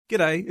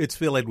G'day, it's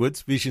Phil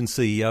Edwards, Vision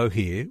CEO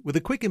here, with a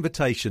quick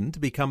invitation to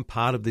become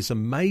part of this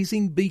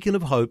amazing beacon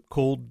of hope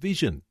called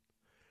Vision.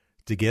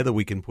 Together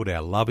we can put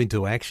our love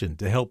into action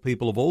to help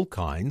people of all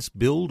kinds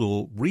build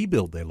or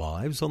rebuild their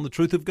lives on the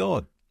truth of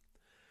God.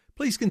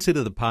 Please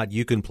consider the part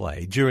you can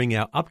play during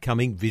our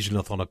upcoming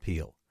Visionathon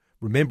appeal,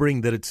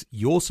 remembering that it's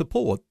your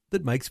support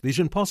that makes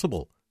Vision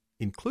possible,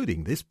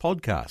 including this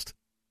podcast.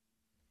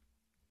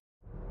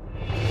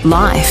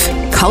 Life,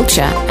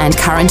 culture and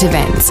current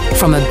events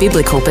from a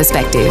biblical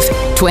perspective.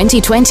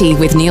 2020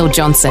 with Neil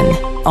Johnson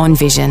on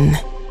Vision.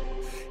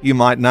 You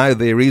might know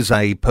there is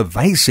a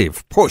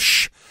pervasive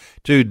push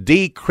to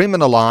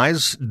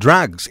decriminalise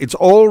drugs. It's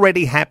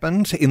already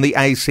happened in the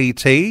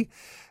ACT,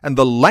 and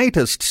the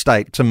latest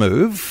state to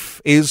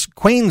move is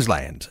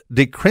Queensland,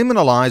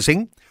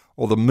 decriminalising,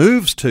 or the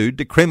moves to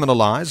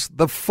decriminalise,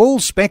 the full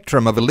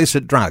spectrum of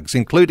illicit drugs,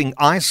 including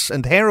ice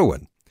and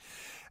heroin.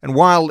 And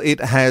while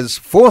it has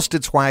forced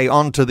its way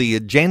onto the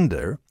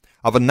agenda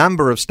of a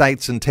number of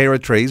states and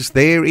territories,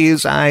 there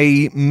is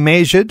a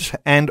measured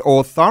and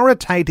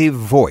authoritative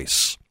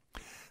voice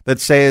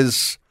that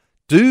says,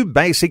 do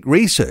basic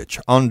research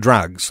on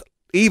drugs,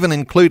 even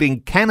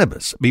including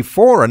cannabis,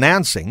 before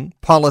announcing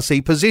policy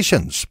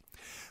positions.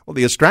 Well,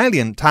 the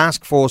Australian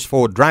Task Force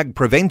for Drug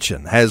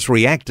Prevention has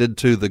reacted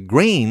to the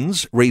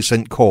Greens'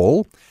 recent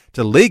call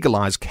to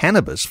legalise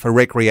cannabis for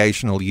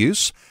recreational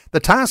use. The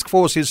task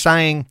force is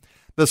saying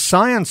the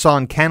science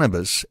on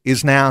cannabis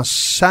is now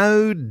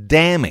so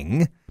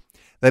damning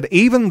that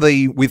even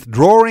the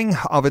withdrawing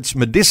of its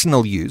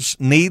medicinal use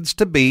needs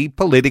to be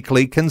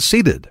politically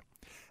considered.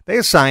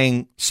 They're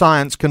saying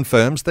science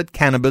confirms that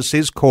cannabis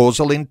is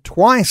causal in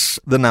twice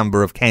the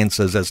number of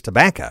cancers as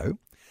tobacco.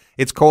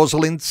 It's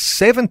causal in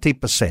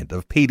 70%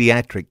 of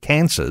paediatric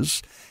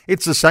cancers.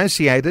 It's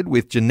associated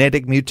with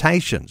genetic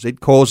mutations.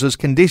 It causes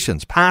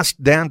conditions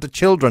passed down to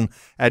children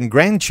and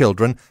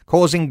grandchildren,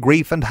 causing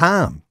grief and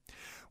harm.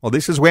 Well,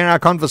 this is where our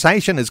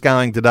conversation is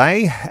going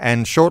today,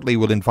 and shortly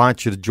we'll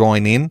invite you to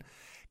join in.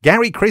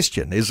 Gary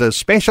Christian is a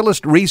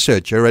specialist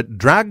researcher at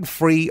Drug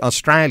Free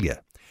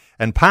Australia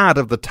and part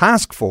of the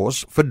Task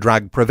Force for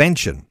Drug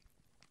Prevention.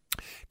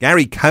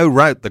 Gary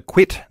co-wrote the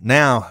Quit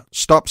Now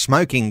Stop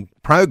Smoking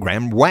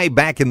program way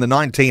back in the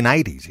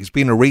 1980s. He's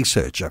been a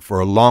researcher for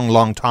a long,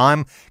 long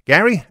time.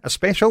 Gary, a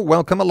special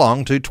welcome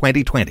along to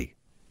 2020.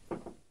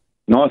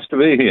 Nice to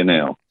be here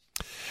now.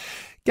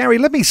 Gary,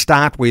 let me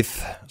start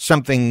with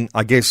something,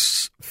 I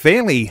guess,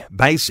 fairly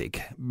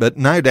basic, but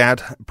no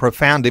doubt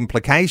profound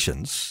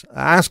implications,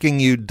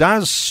 asking you,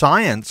 does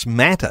science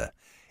matter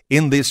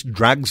in this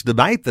drugs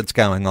debate that's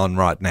going on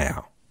right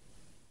now?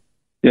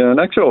 Yeah, in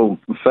actual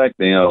fact,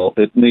 Neil,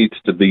 it needs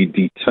to be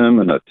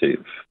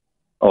determinative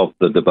of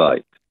the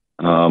debate.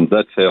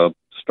 That's how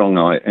strong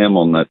I am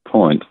on that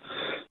point.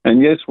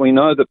 And yes, we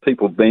know that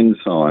people bend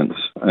science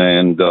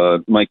and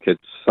make it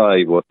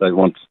say what they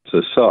want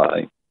to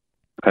say.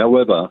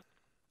 However,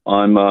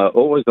 I'm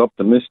always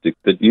optimistic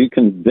that you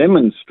can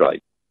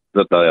demonstrate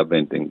that they are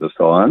bending the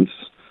science.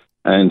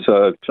 And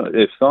so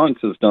if science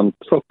is done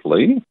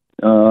properly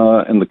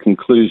and the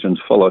conclusions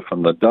follow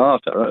from the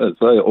data, as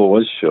they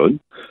always should,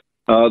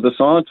 the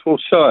science will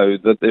show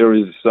that there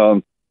is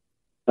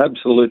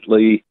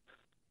absolutely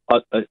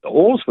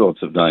all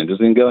sorts of dangers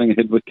in going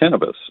ahead with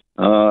cannabis,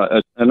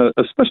 and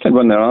especially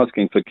when they're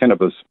asking for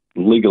cannabis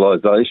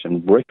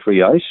legalisation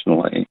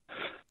recreationally.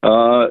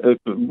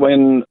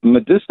 When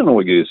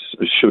medicinal use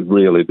should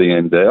really be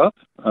ended out,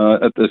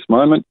 at this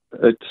moment,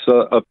 it's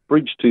a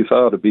bridge too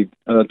far to be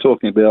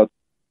talking about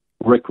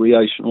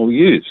recreational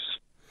use.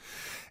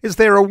 Is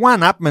there a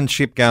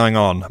one-upmanship going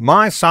on?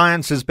 My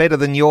science is better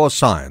than your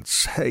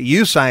science.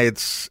 You say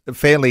it's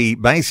fairly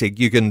basic.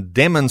 You can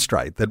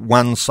demonstrate that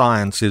one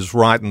science is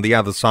right and the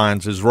other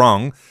science is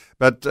wrong,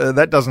 but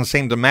that doesn't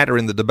seem to matter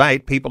in the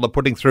debate. People are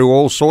putting through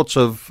all sorts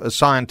of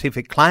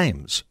scientific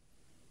claims.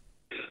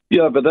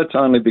 Yeah, but that's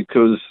only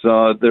because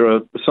there are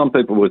some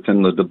people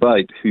within the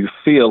debate who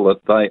feel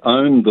that they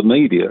own the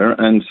media,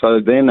 and so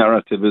their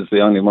narrative is the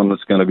only one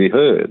that's going to be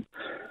heard.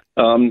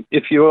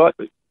 If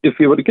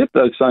you were to get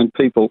those same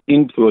people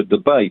into a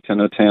debate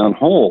in a town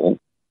hall,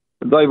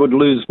 they would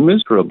lose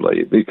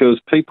miserably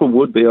because people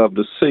would be able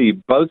to see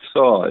both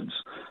sides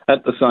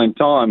at the same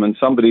time, and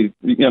somebody,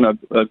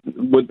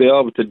 would be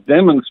able to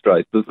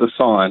demonstrate that the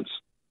science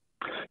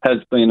has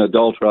been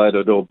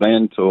adulterated or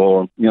bent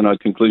or,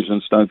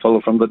 conclusions don't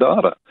follow from the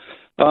data.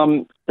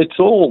 It's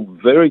all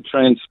very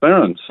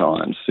transparent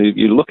science.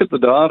 You look at the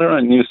data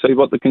and you see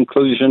what the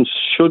conclusions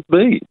should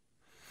be.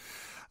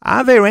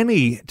 Are there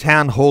any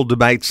town hall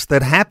debates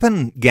that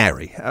happen,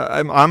 Gary?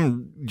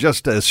 I'm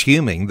just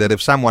assuming that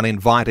if someone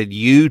invited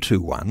you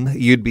to one,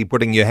 you'd be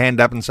putting your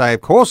hand up and say,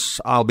 of course,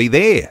 I'll be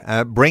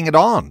there. Bring it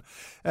on.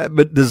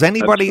 But does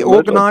anybody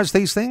organise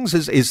these things?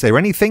 Is there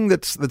anything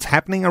that's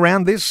happening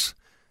around this?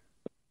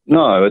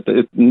 No,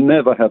 it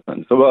never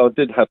happened. Well, it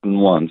did happen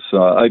once.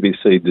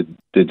 ABC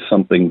did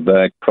something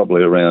back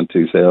probably around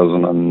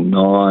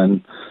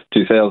 2009,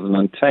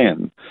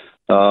 2010.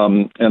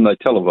 And they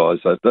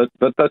televised that.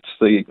 But that's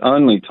the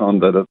only time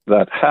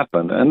that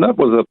happened, and that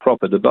was a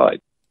proper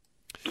debate.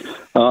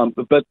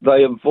 But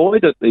they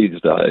avoid it these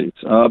days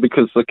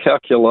because the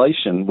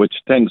calculation, which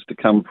tends to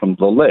come from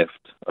the left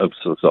of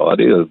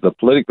society, the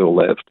political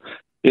left,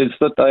 is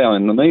that they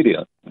own the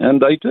media.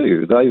 And they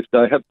do.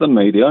 They have the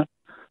media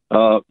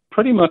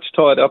pretty much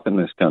tied up in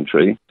this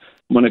country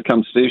when it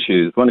comes to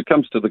issues. When it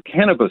comes to the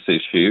cannabis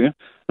issue,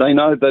 they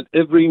know that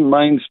every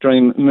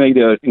mainstream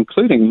media,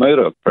 including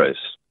Murdoch Press,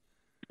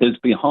 is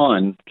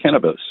behind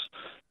cannabis.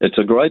 It's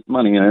a great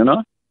money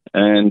earner,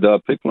 and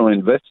people are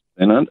invested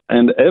in it,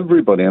 and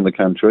everybody in the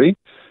country,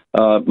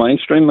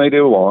 mainstream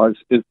media-wise,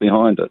 is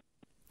behind it.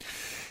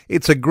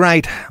 It's a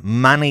great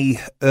money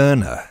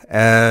earner.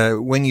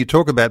 When you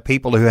talk about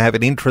people who have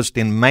an interest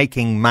in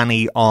making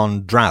money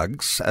on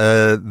drugs,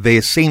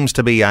 there seems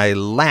to be a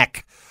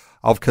lack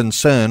of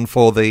concern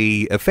for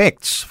the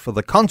effects, for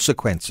the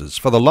consequences,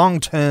 for the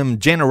long-term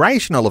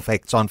generational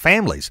effects on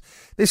families.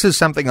 This is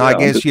something I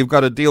guess you've got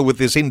to deal with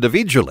this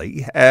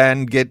individually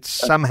and get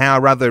somehow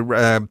rather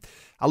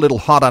a little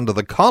hot under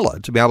the collar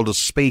to be able to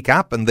speak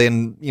up and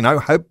then,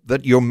 hope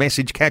that your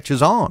message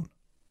catches on.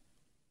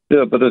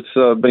 Yeah, but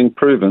it's been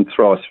proven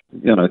thrice,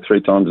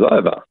 3 times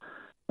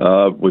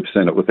over. We've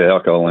seen it with the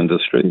alcohol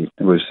industry.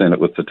 We've seen it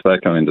with the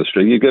tobacco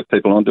industry. You get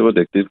people onto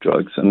addictive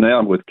drugs. And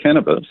now with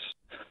cannabis,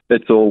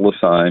 it's all the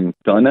same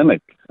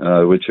dynamic,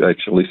 which you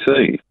actually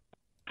see.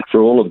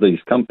 For all of these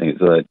companies,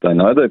 they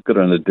know they've got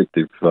an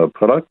addictive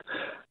product.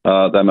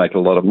 They make a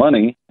lot of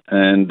money,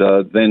 and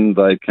then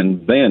they can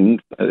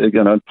bend,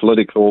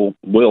 political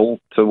will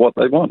to what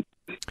they want.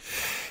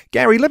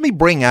 Gary, let me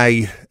bring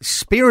a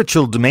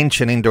spiritual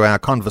dimension into our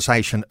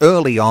conversation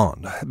early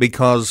on,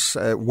 because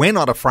we're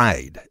not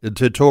afraid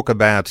to talk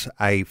about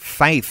a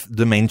faith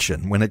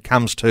dimension when it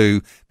comes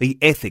to the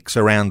ethics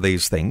around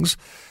these things.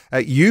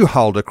 You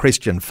hold a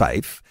Christian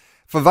faith.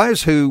 For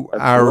those who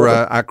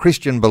are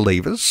Christian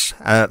believers,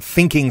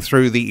 thinking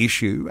through the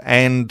issue,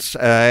 and,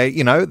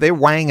 they're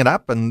weighing it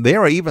up, and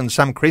there are even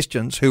some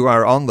Christians who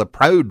are on the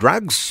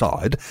pro-drugs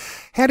side,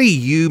 how do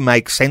you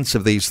make sense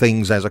of these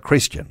things as a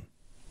Christian?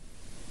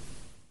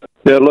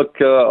 Yeah, look,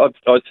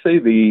 I see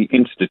the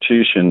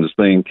institutions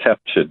being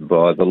captured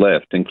by the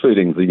left,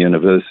 including the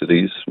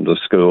universities, the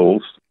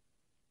schools.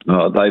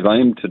 They've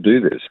aimed to do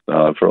this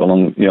for a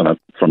long,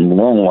 from a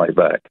long way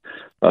back,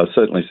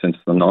 certainly since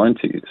the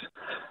 90s.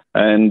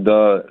 And,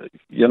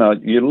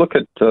 you look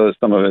at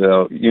some of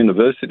our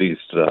universities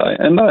today,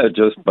 and they are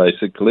just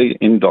basically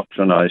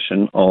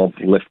indoctrination of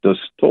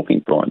leftist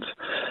talking points.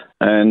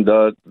 And,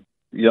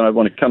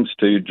 when it comes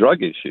to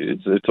drug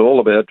issues, it's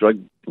all about drug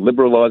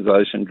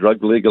liberalisation, drug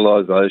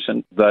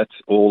legalisation. That's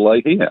all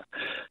they hear.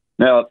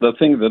 Now, the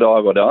thing that I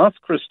would ask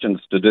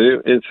Christians to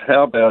do is,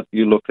 how about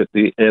you look at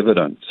the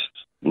evidence?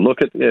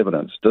 Look at the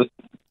evidence.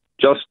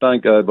 Just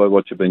don't go by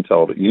what you've been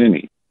told at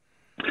uni.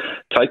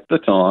 Take the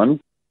time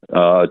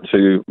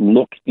to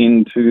look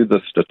into the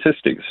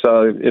statistics.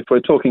 So if we're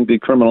talking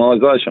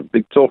decriminalisation,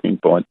 big talking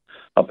point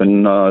up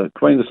in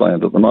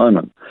Queensland at the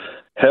moment,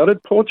 how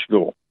did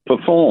Portugal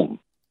perform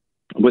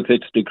with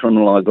its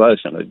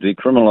decriminalisation? It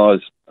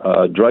decriminalised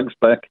drugs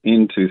back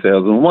in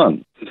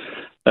 2001.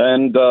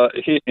 And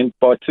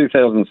by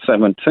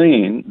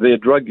 2017, their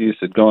drug use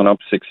had gone up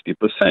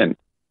 60%.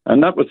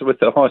 And that was with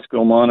the high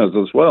school minors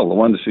as well, the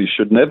ones who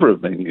should never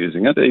have been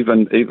using it.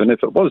 Even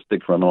if it was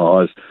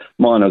decriminalised,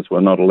 minors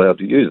were not allowed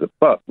to use it,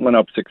 but went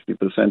up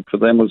 60% for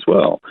them as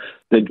well.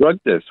 Their drug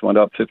deaths went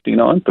up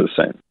 59%.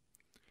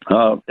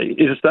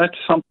 Is that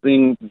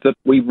something that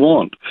we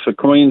want for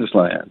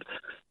Queensland?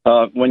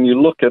 When you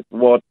look at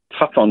what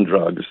Tough on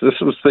Drugs, this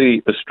was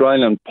the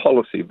Australian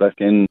policy back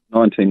in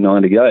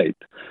 1998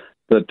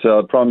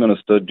 that Prime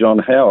Minister John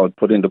Howard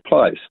put into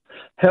place.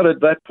 How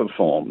did that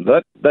perform?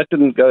 That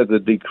didn't go the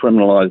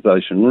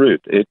decriminalisation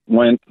route. It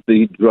went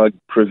the drug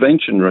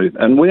prevention route.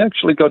 And we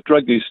actually got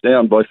drug use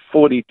down by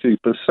 42%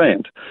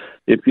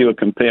 if you were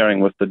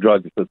comparing with the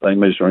drugs that they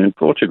measure in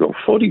Portugal.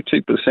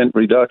 42%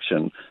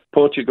 reduction.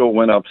 Portugal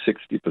went up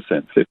 60%,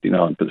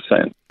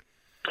 59%.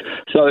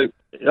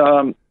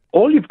 So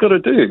all you've got to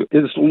do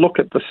is look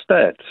at the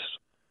stats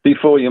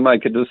before you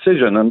make a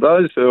decision. And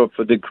those who are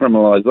for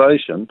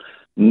decriminalisation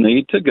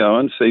need to go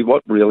and see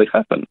what really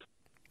happened.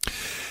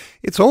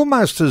 It's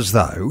almost as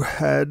though,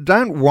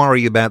 don't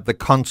worry about the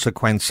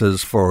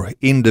consequences for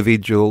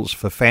individuals,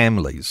 for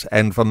families,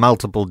 and for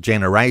multiple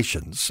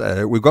generations.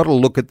 We've got to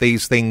look at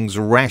these things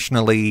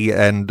rationally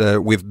and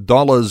with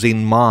dollars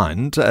in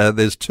mind.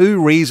 There's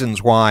 2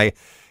 reasons why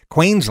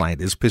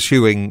Queensland is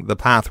pursuing the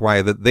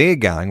pathway that they're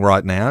going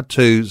right now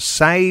to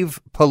save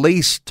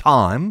police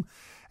time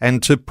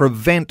and to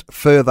prevent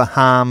further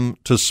harm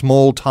to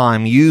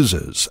small-time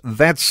users.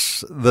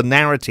 That's the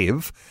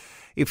narrative.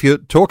 If you're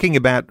talking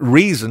about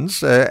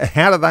reasons,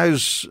 how do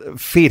those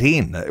fit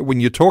in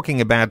when you're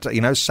talking about,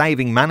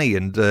 saving money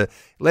and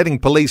letting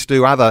police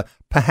do other,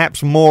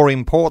 perhaps more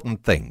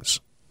important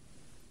things?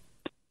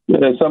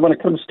 Yeah, so when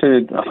it comes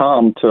to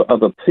harm to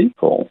other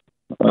people,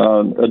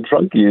 a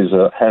drug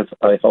user has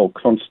a whole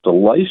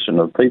constellation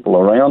of people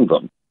around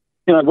them.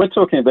 We're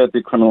talking about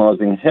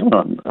decriminalising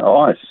heroin,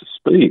 ice,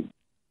 speed.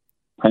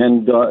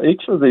 And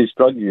each of these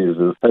drug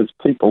users has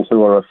people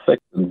who are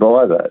affected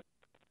by that.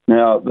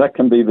 Now, that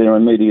can be their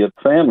immediate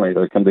family.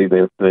 That can be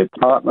their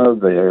partner,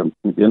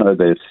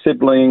 their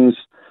siblings,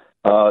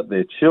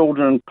 their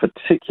children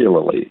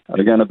particularly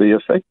are going to be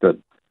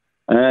affected.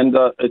 And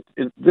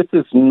this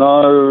is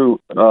no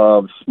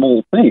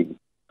small thing.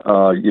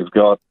 You've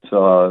got,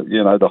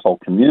 the whole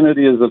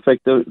community is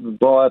affected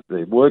by it,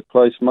 their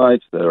workplace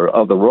mates, there are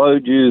other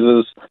road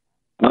users.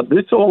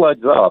 This all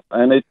adds up,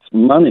 and it's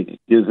money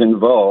is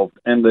involved,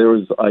 and there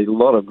is a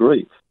lot of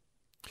grief.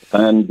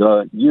 And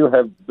you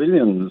have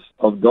billions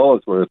of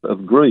dollars worth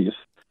of grief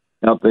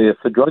out there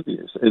for drug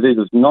use. It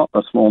is not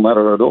a small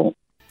matter at all.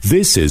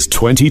 This is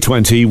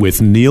 2020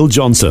 with Neil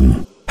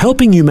Johnson,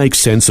 helping you make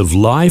sense of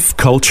life,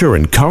 culture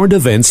and current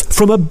events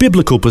from a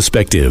biblical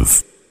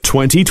perspective.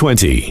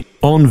 2020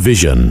 on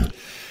Vision.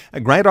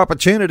 A great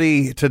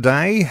opportunity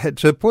today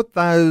to put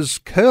those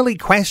curly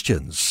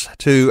questions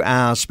to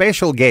our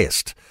special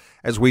guest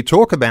as we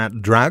talk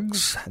about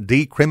drugs,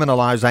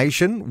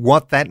 decriminalisation,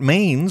 what that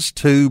means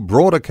to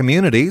broader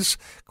communities.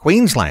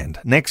 Queensland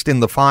next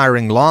in the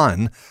firing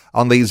line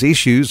on these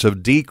issues of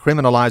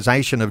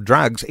decriminalisation of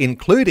drugs,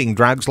 including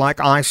drugs like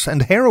ice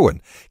and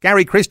heroin.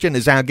 Gary Christian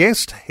is our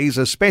guest. He's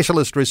a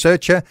specialist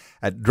researcher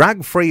at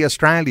Drug Free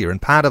Australia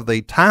and part of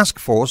the Task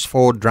Force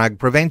for Drug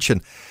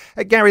Prevention.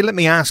 Gary, let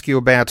me ask you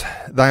about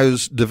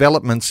those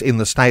developments in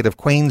the state of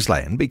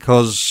Queensland,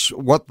 because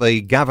what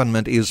the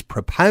government is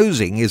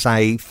proposing is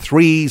a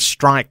 3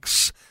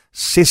 strikes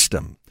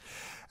system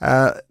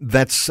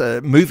that's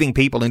moving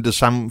people into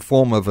some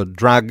form of a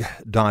drug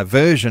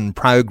diversion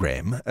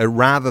program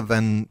rather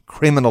than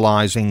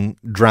criminalising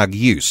drug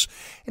use.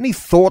 Any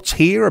thoughts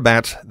here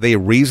about their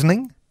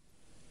reasoning?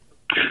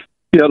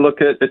 Yeah, look,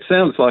 it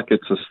sounds like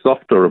it's a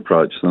softer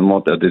approach than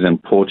what they did in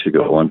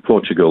Portugal. In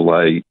Portugal,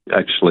 they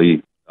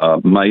actually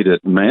made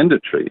it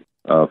mandatory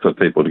for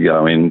people to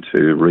go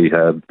into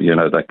rehab,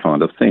 that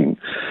kind of thing.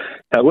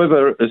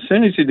 However, as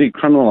soon as you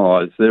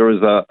decriminalise, there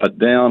is a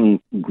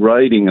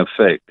downgrading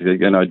effect.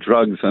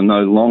 Drugs are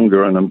no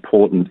longer an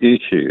important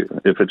issue.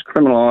 If it's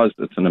criminalised,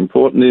 it's an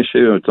important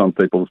issue. It's on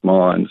people's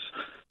minds.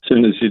 As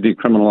soon as you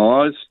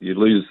decriminalise, you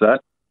lose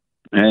that.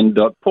 And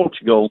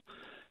Portugal,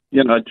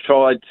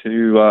 tried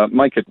to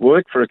make it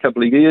work for a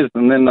couple of years,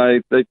 and then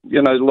they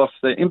lost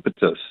their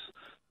impetus.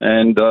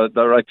 And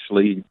they're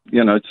actually,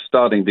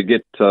 starting to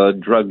get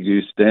drug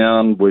use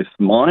down with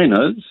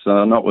minors,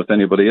 not with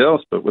anybody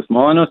else, but with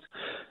minors.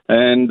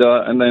 And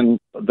then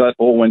that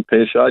all went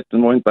pear-shaped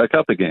and went back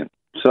up again.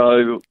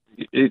 So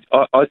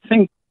I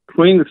think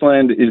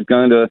Queensland is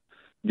going to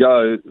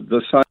go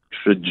the same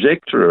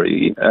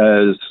trajectory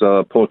as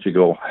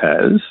Portugal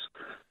has.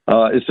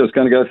 It's just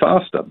going to go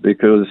faster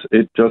because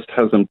it just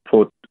hasn't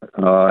put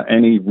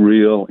any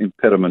real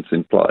impediments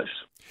in place.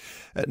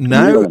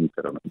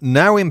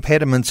 No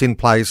impediments in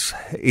place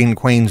in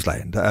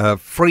Queensland,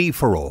 free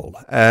for all.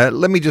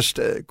 Let me just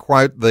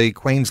quote the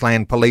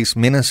Queensland Police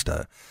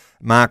Minister,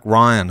 Mark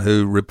Ryan,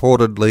 who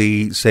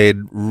reportedly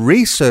said,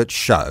 research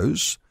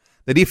shows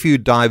that if you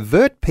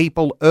divert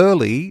people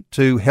early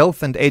to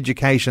health and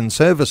education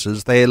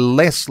services, they're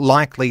less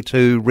likely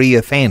to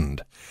reoffend.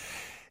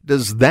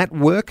 Does that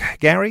work,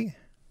 Gary?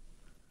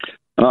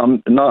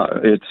 No,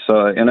 it's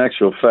in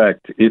actual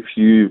fact, if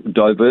you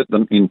divert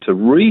them into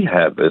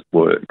rehab, it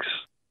works.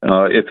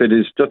 If it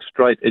is just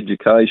straight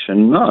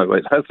education, no,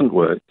 it hasn't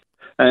worked.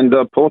 And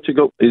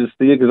Portugal is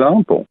the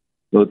example,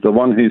 the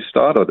one who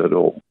started it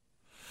all.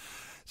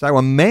 So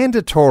a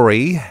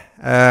mandatory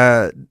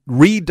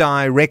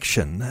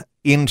redirection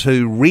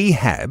into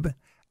rehab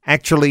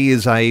actually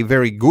is a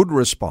very good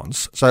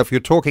response. So if you're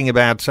talking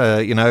about,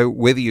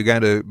 whether you're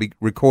going to be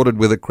recorded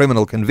with a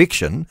criminal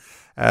conviction,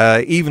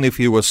 even if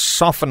you were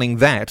softening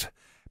that,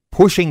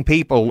 pushing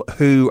people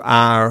who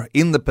are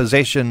in the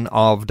possession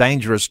of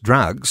dangerous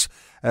drugs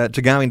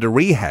to go into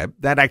rehab,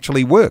 that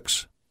actually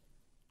works.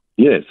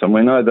 Yes, and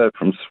we know that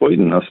from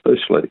Sweden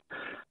especially.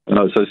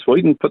 So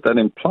Sweden put that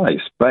in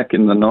place back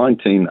in the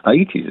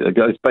 1980s. It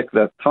goes back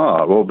that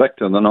far, or back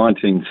to the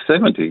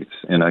 1970s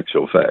in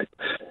actual fact.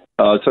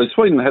 So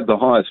Sweden had the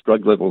highest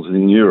drug levels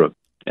in Europe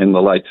in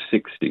the late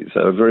 60s.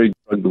 They were very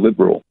drug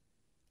liberal.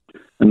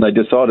 And they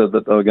decided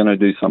that they were going to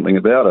do something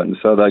about it. And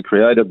so they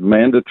created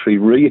mandatory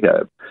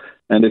rehab.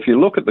 And if you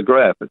look at the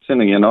graph, it's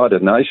in a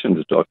United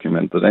Nations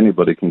document that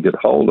anybody can get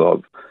hold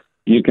of.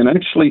 You can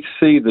actually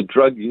see the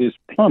drug use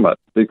plummet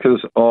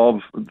because of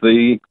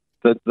the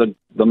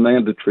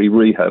mandatory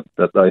rehab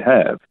that they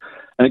have.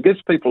 And it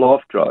gets people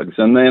off drugs.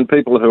 And then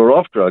people who are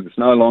off drugs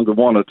no longer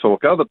want to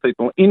talk other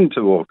people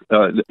into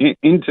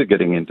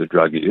getting into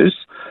drug use,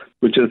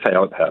 which is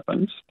how it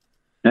happens.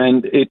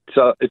 And it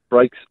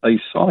breaks a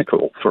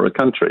cycle for a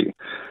country.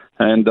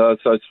 And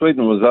so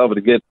Sweden was able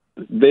to get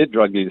their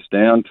drug use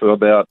down to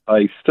about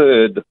a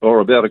third, or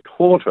about a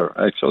quarter,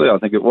 actually, I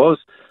think it was,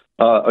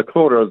 a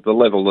quarter of the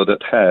level that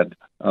it had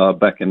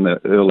back in the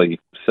early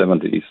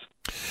 70s.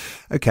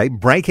 Okay,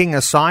 breaking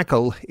a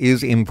cycle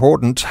is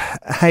important.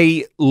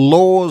 Hey,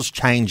 laws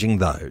changing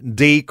though,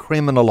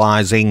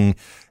 decriminalising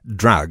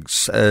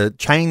drugs.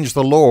 Change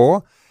the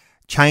law,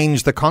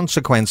 change the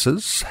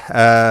consequences,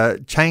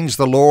 change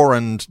the law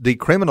and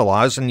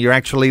decriminalise, and you're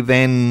actually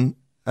then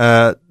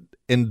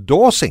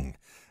endorsing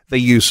the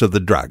use of the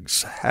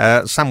drugs.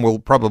 Some will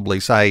probably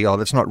say, oh,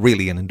 that's not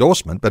really an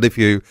endorsement, but if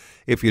you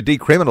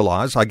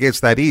decriminalise, I guess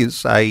that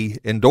is a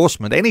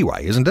endorsement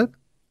anyway, isn't it?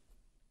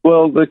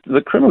 Well,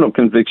 the criminal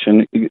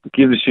conviction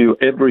gives you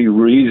every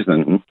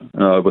reason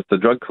with the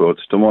drug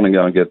courts to want to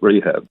go and get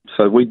rehab.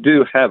 So we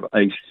do have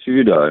a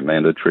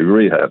pseudo-mandatory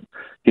rehab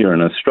here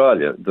in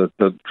Australia.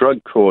 The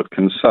drug court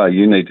can say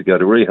you need to go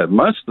to rehab.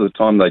 Most of the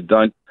time they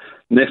don't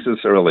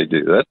necessarily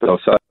do that. They'll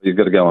say you've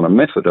got to go on a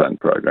methadone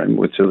program,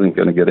 which isn't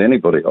going to get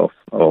anybody off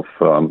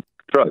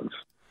drugs.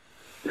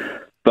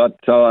 But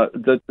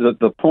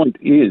the point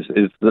is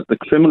that the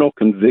criminal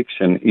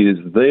conviction is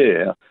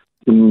there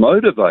to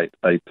motivate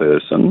a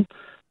person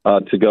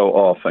to go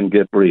off and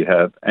get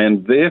rehab,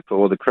 and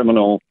therefore the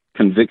criminal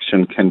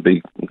conviction can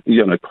be,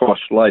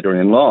 quashed later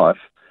in life.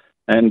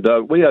 And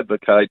we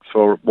advocate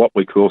for what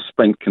we call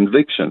spent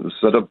convictions.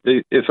 That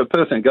if a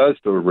person goes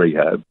to a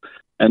rehab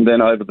and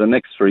then over the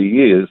next 3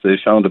 years they're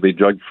shown to be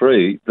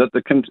drug-free, that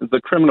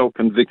the criminal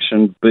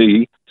conviction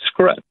be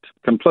scrapped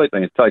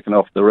completely and taken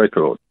off the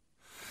record.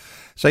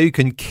 So you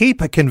can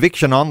keep a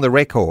conviction on the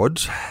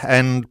record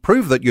and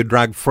prove that you're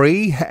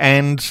drug-free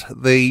and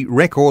the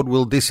record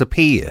will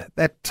disappear.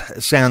 That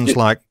sounds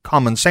like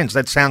common sense.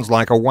 That sounds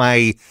like a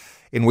way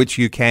in which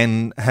you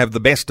can have the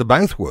best of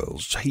both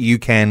worlds. You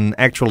can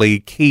actually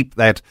keep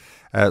that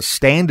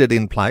standard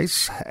in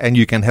place and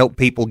you can help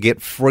people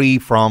get free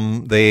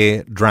from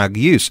their drug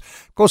use.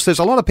 Of course, there's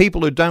a lot of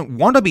people who don't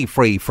want to be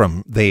free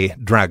from their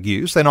drug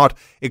use. They're not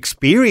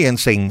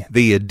experiencing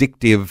the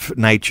addictive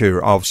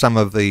nature of some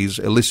of these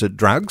illicit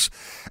drugs.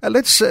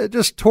 Let's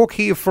just talk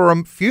here for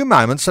a few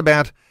moments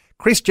about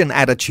Christian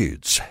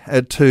attitudes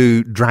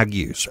to drug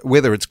use,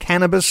 whether it's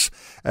cannabis,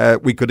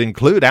 we could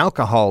include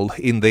alcohol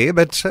in there,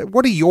 but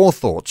what are your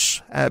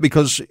thoughts?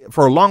 Because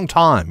for a long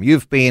time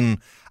you've been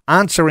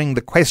answering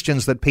the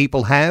questions that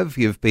people have.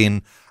 You've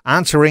been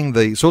answering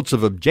the sorts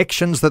of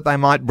objections that they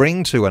might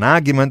bring to an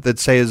argument that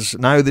says,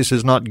 no, this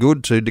is not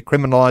good to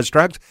decriminalise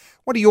drugs.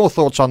 What are your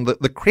thoughts on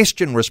the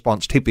Christian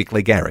response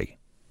typically, Gary?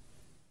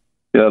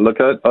 Yeah, look,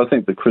 I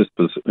think the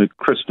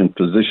Christian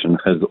position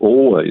has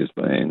always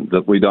been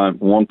that we don't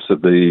want to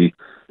be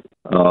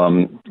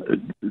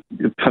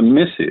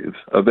permissive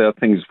about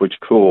things which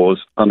cause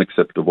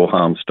unacceptable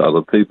harms to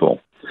other people.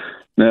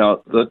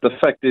 Now, the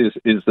fact is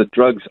that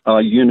drugs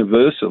are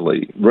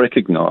universally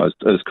recognised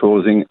as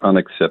causing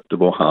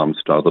unacceptable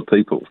harms to other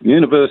people,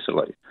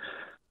 universally.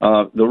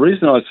 The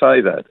reason I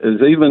say that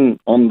is even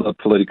on the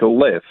political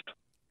left,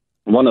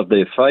 one of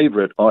their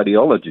favourite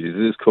ideologies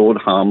is called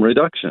harm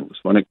reduction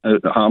when it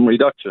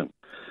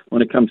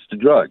comes to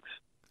drugs.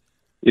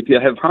 If you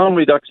have harm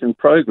reduction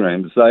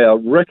programs, they are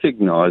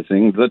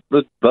recognising that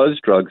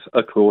those drugs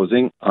are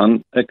causing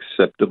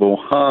unacceptable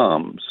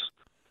harms.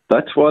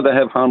 That's why they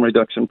have harm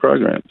reduction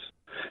programs.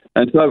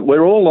 And so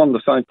we're all on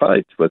the same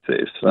page with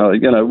this.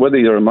 Whether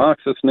you're a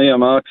Marxist,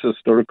 neo-Marxist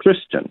or a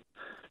Christian,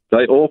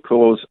 they all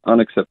cause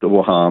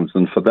unacceptable harms.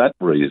 And for that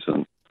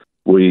reason,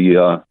 we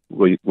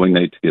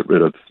need to get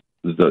rid of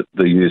the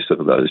use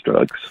of those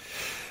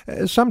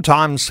drugs.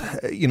 Sometimes,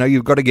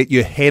 you've got to get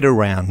your head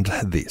around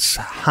this.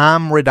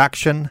 Harm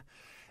reduction,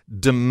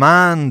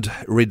 demand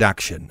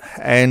reduction.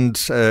 And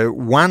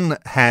one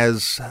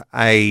has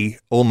a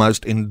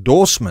almost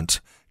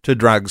endorsement to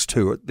drugs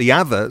to it. The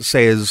other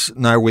says,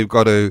 no, we've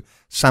got to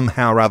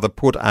somehow or other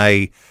put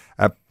a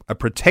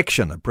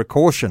protection, a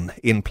precaution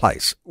in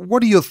place.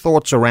 What are your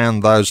thoughts around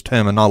those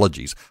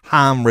terminologies?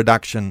 Harm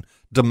reduction,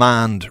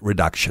 demand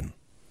reduction.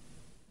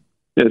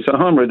 Yeah, so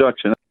harm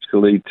reduction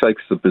actually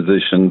takes the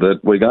position that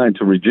we're going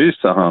to reduce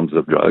the harms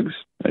of drugs.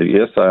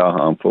 Yes, they are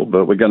harmful,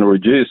 but we're going to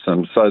reduce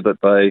them so that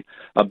they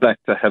are back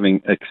to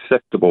having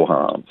acceptable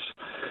harms.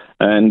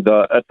 And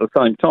at the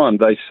same time,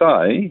 they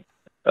say,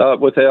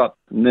 without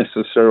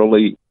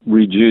necessarily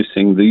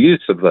reducing the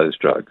use of those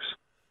drugs.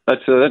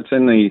 That's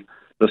in the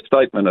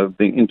statement of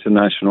the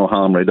International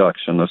Harm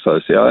Reduction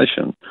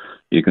Association.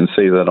 You can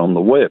see that on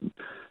the web.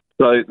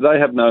 So they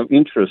have no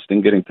interest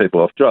in getting people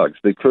off drugs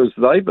because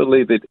they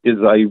believe it is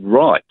a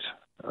right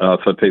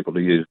for people to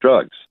use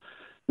drugs.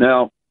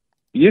 Now,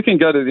 you can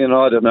go to the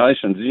United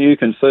Nations and you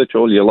can search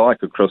all you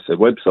like across their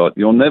website.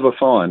 You'll never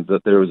find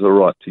that there is a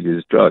right to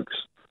use drugs.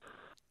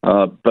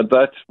 But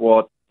that's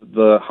what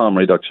the harm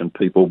reduction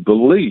people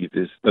believe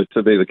is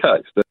to be the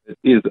case, that it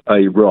is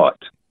a right.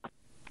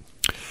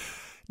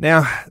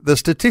 Now, the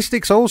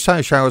statistics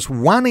also show us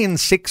 1 in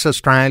 6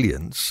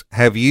 Australians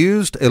have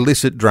used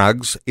illicit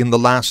drugs in the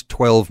last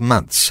 12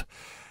 months.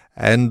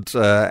 And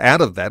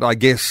out of that, I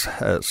guess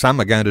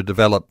some are going to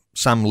develop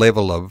some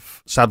level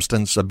of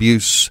substance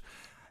abuse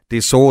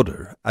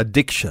disorder,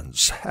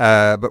 addictions.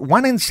 But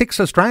 1 in 6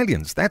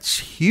 Australians, that's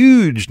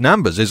huge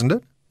numbers, isn't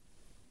it?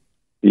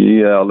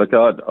 Yeah, look,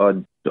 I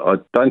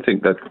don't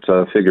think that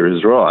figure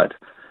is right.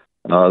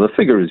 The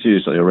figure is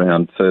usually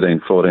around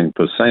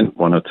 13-14%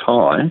 when it's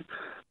high.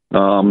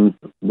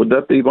 Would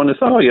that be one?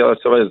 Oh, yeah,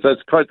 so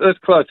that's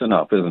close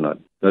enough, isn't it?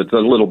 It's a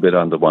little bit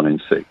under 1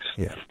 in 6.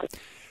 Yeah.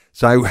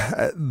 So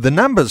the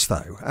numbers,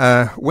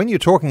 though, when you're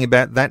talking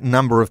about that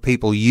number of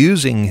people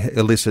using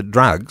illicit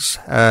drugs,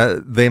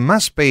 there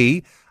must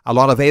be a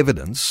lot of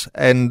evidence,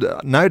 and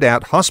no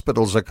doubt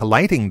hospitals are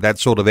collating that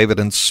sort of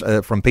evidence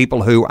from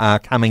people who are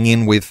coming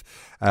in with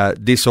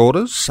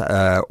disorders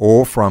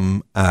or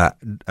from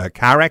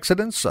car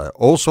accidents,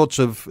 all sorts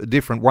of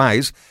different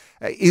ways.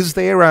 Is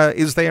there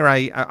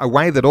a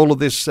way that all of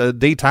this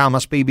detail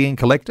must be being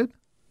collected?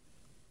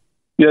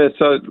 Yeah,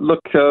 so look,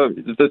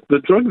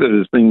 the drug that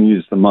is being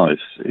used the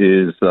most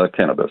is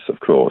cannabis, of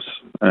course.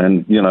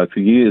 And, for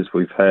years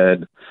we've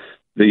had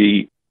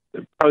the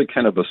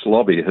pro-cannabis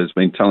lobby has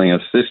been telling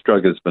us this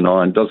drug is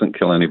benign, doesn't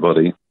kill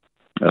anybody.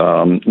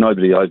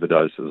 Nobody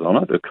overdoses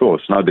on it. Of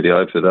course, nobody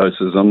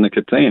overdoses on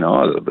nicotine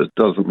either, but it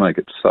doesn't make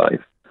it safe.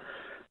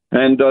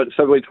 And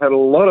so we've had a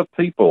lot of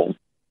people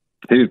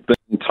who've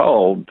been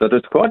told that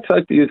it's quite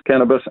safe to use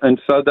cannabis, and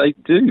so they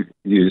do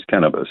use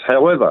cannabis.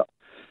 However,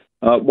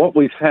 what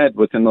we've had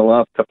within the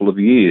last couple of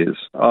years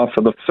are,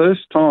 for the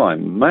first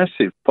time,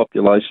 massive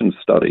population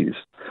studies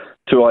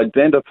to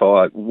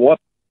identify what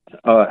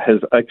has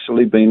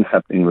actually been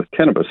happening with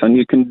cannabis. And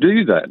you can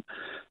do that.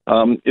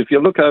 If you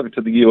look over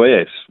to the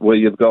US, where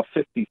you've got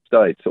 50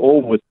 states,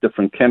 all with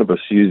different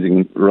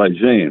cannabis-using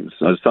regimes.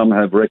 So some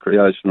have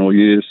recreational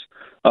use,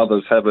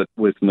 others have it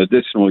with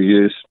medicinal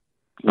use,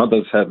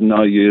 others have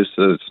no use,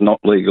 so it's not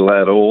legal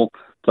at all,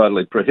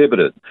 totally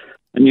prohibited.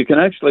 And you can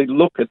actually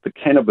look at the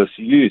cannabis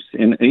use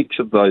in each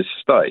of those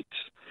states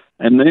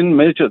and then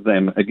measure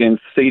them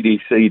against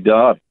CDC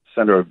data,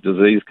 Centre of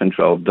Disease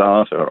Control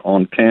data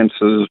on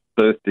cancers,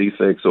 birth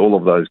defects, all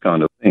of those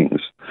kind of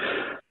things.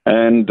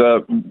 And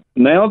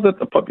now that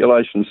the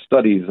population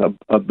studies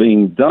are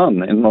being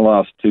done in the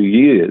last 2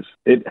 years,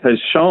 it has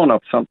shown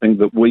up something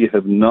that we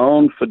have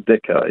known for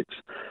decades,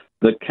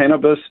 that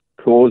cannabis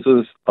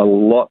causes a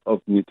lot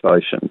of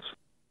mutations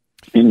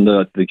in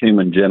the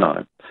human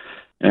genome.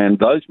 And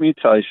those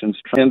mutations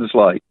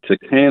translate to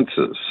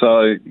cancers.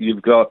 So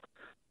you've got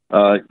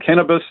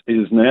cannabis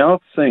is now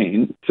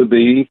seen to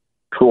be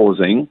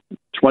causing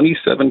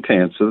 27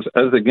 cancers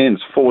as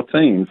against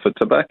 14 for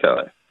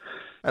tobacco.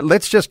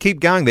 Let's just keep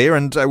going there,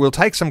 and we'll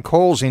take some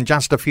calls in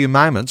just a few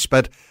moments.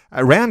 But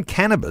around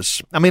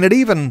cannabis, I mean, it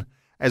even,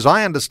 as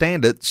I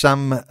understand it,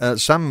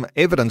 some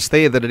evidence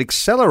there that it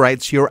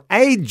accelerates your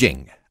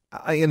aging.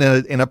 In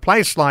a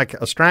place like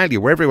Australia,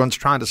 where everyone's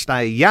trying to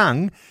stay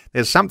young,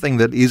 there's something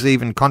that is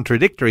even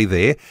contradictory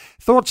there.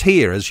 Thoughts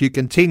here as you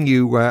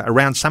continue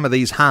around some of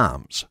these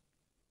harms?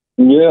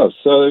 Yeah,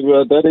 so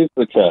that is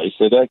the case.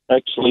 It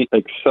actually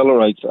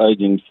accelerates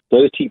aging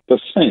 30%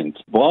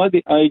 by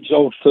the age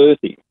of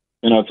 30.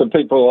 For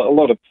people, a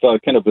lot of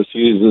cannabis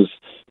users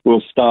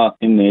will start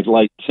in their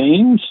late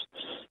teens,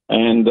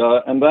 and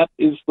that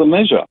is the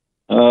measure.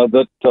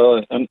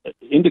 An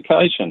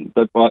indication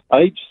that by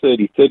age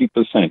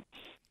 30%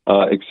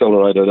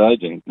 accelerated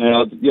aging.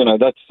 Now,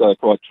 that's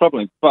quite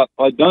troubling, but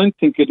I don't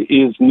think it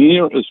is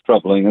near as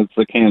troubling as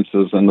the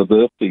cancers and the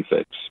birth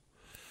defects.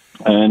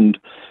 And,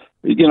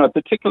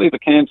 particularly the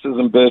cancers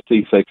and birth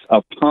defects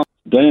are passed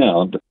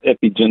down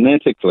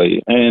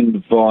epigenetically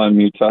and via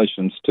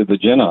mutations to the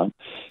genome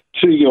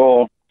to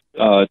your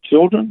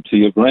children, to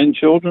your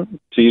grandchildren,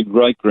 to your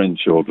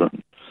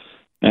great-grandchildren.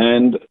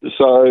 And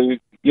so,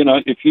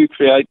 if you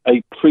create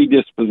a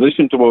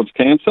predisposition towards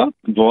cancer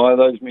via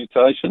those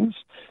mutations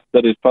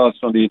that is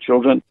passed on to your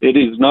children, it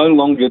is no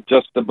longer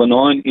just a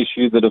benign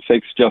issue that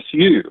affects just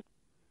you.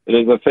 It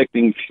is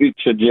affecting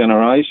future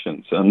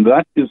generations, and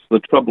that is the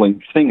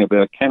troubling thing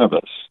about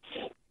cannabis.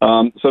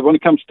 So when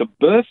it comes to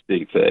birth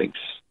defects,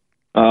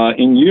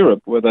 in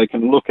Europe, where they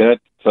can look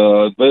at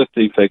birth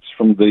defects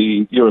from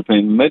the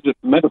European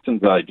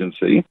Medicines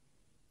Agency,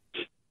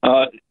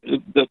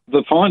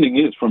 the finding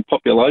is from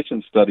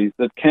population studies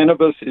that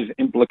cannabis is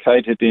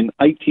implicated in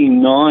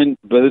 89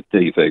 birth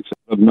defects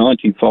of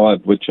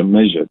 95 which are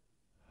measured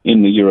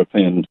in the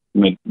European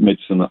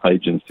Medicine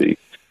Agency.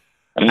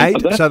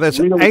 So there's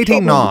really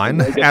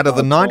 89 out of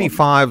the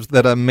 95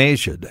 that are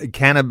measured.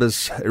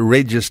 Cannabis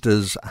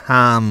registers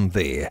harm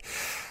there.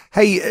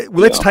 Hey,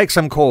 let's take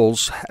some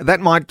calls. That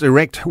might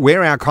direct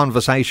where our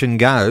conversation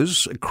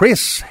goes.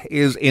 Chris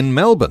is in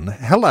Melbourne.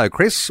 Hello,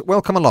 Chris.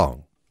 Welcome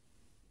along.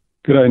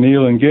 Good day,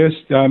 Neil and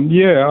guest.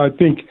 I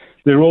think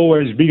they're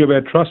always big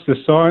about trust the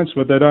science,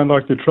 but they don't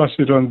like to trust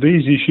it on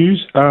these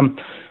issues.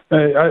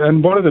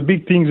 And one of the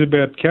big things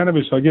about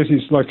cannabis, I guess,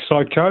 is like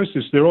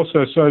psychosis. They're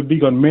also so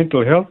big on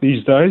mental health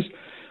these days.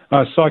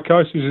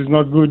 Psychosis is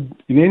not good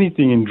in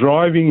anything, in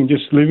driving and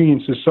just living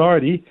in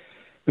society.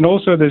 And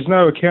also there's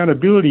no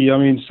accountability. I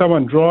mean,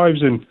 someone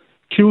drives and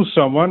kills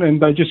someone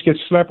and they just get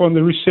slapped on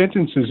the wrist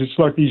sentences. It's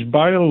like these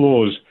bail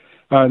laws.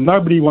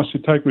 Nobody wants to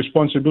take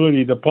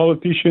responsibility. The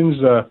politicians,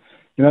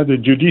 the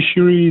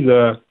judiciary,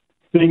 the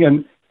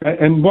thing.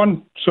 And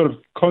one sort of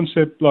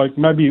concept, like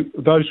maybe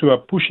those who are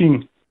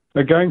pushing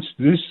against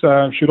this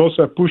should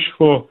also push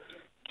for,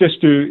 just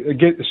to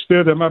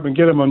stir them up and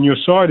get them on your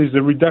side, is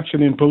the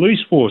reduction in police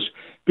force.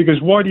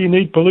 Because why do you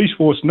need police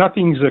force?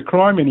 Nothing's a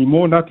crime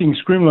anymore.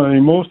 Nothing's criminal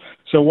anymore.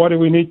 So why do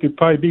we need to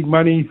pay big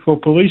money for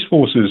police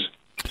forces?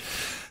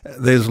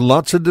 There's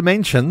lots of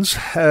dimensions.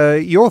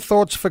 Your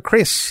thoughts for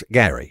Chris,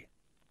 Gary?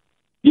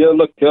 Yeah,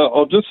 look,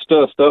 I'll just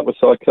start with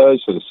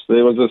psychosis.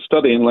 There was a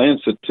study in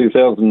Lancet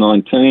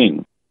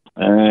 2019,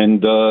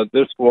 and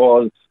this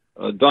was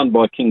done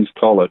by King's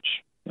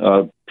College,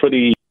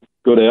 pretty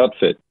good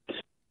outfit.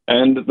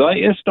 And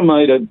they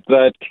estimated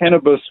that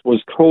cannabis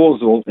was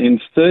causal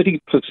in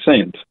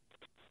 30%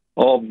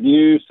 of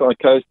new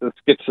psychosis,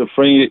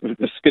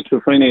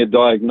 schizophrenia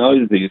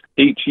diagnoses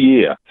each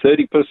year,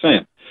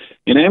 30%.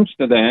 In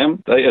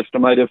Amsterdam, they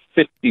estimated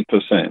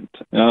 50%.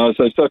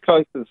 So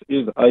psychosis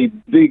is a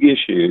big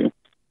issue,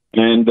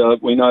 and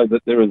we know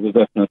that there is a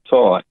definite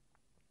tie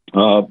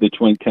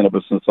between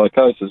cannabis and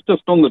psychosis.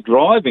 Just on the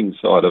driving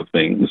side of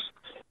things,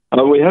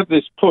 we have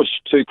this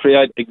push to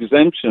create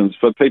exemptions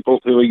for people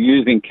who are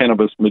using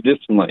cannabis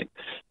medicinally.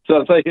 So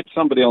if they hit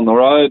somebody on the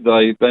road,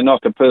 they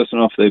knock a person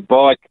off their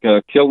bike,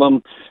 kill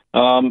them,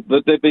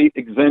 that there be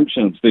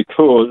exemptions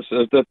because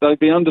that they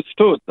be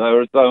understood.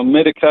 They are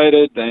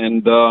medicated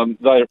and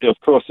of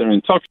course they're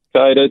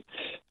intoxicated,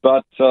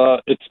 but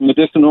it's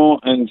medicinal,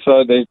 and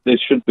so there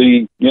should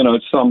be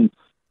some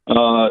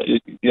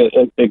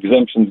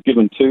exemptions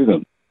given to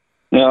them.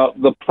 Now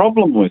the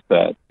problem with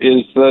that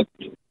is that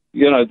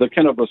the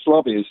cannabis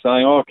lobby is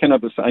saying,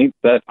 cannabis ain't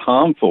that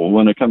harmful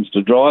when it comes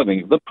to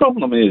driving. The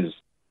problem is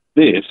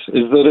that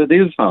it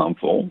is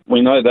harmful. We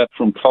know that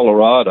from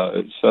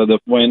Colorado, so that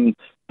when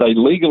they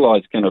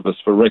legalized cannabis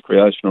for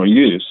recreational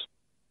use,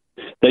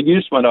 their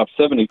use went up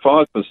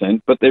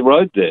 75%, but their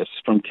road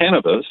deaths from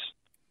cannabis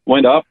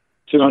went up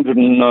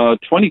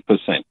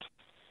 220%.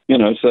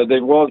 So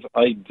there was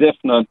a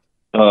definite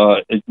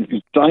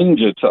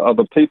danger to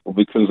other people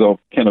because of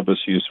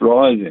cannabis use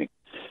rising.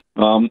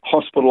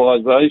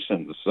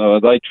 Hospitalizations,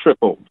 they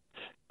tripled.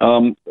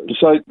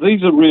 So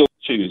these are real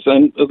issues.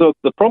 And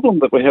the problem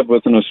that we have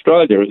within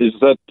Australia is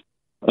that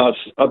I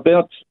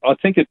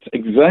think it's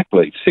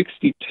exactly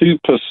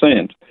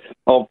 62%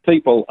 of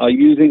people are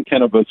using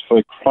cannabis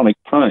for chronic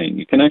pain.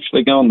 You can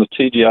actually go on the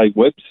TGA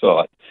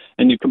website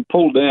and you can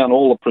pull down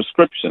all the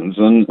prescriptions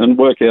and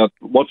work out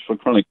what's for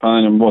chronic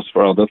pain and what's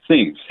for other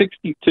things.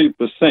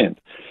 62%.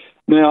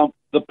 Now,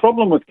 the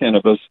problem with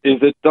cannabis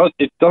is it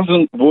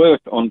doesn't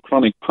work on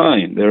chronic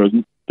pain. There are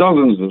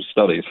dozens of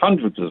studies,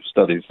 hundreds of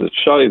studies that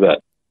show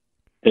that.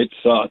 It's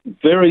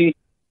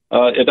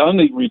it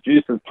only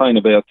reduces pain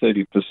about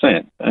 30%.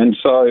 And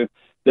so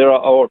there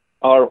are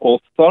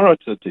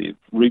authoritative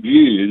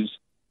reviews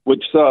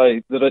which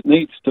say that it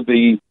needs to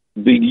be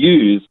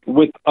used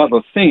with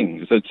other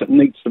things. It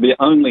needs to be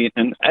only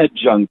an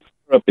adjunct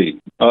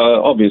therapy,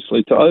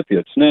 obviously, to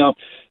opiates. Now,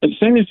 as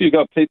soon as you've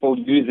got people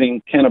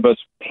using cannabis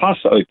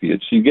plus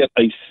opiates, you get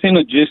a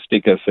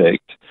synergistic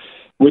effect,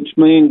 which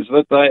means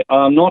that they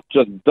are not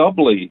just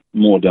doubly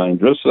more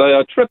dangerous, they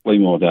are triply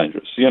more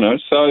dangerous,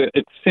 So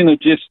it's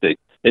synergistic.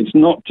 It's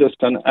not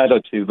just an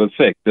additive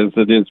effect as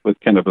it is with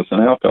cannabis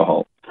and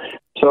alcohol.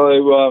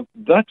 So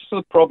that's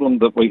the problem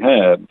that we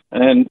have,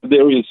 and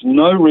there is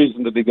no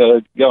reason to be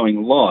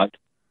going light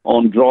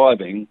on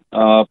driving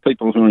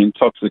people who are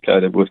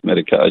intoxicated with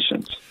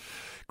medications.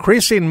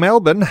 Chris in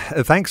Melbourne,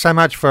 thanks so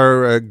much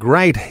for a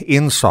great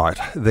insight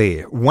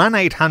there.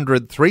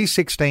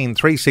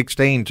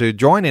 1-800-316-316 to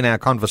join in our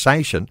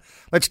conversation.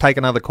 Let's take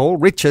another call.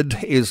 Richard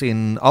is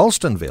in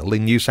Alstonville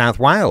in New South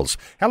Wales.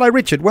 Hello,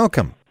 Richard.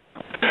 Welcome.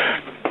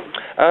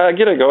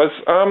 G'day, guys.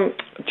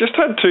 Just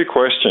had two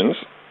questions.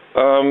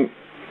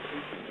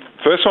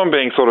 First one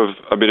being sort of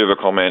a bit of a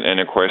comment and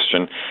a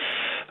question.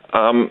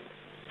 I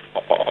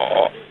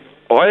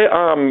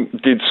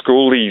did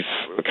schoolies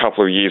a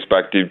couple of years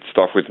back, did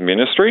stuff with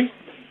ministry,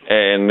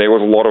 and there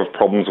was a lot of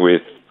problems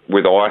with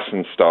ice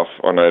and stuff,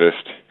 I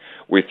noticed,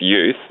 with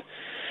youth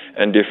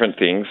and different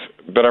things.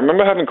 But I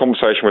remember having a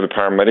conversation with a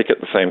paramedic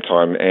at the same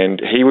time,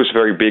 and he was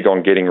very big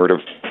on getting rid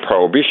of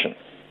prohibition.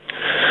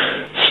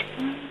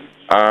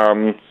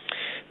 And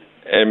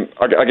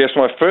I guess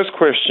my first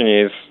question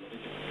is,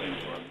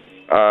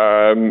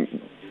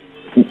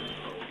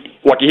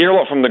 like you hear a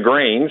lot from the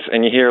Greens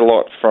and you hear a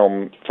lot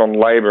from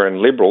Labor and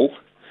Liberal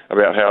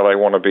about how they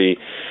want to be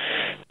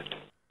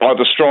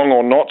either strong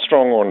or not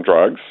strong on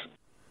drugs.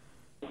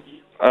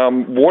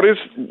 What is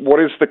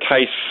the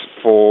case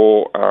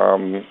for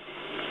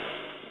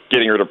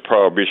getting rid of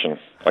prohibition,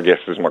 I guess,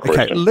 is my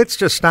question. Okay, let's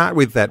just start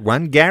with that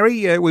one.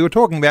 Gary, we were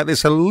talking about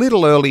this a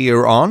little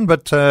earlier on,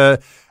 but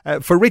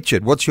for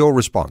Richard, what's your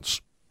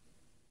response?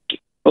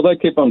 Well, they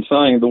keep on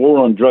saying the war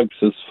on drugs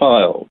has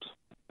failed.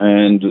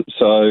 And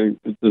so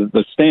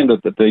the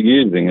standard that they're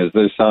using is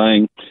they're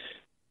saying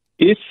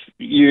if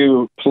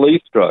you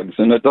police drugs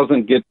and it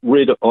doesn't get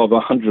rid of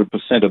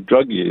 100% of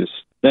drug use,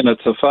 then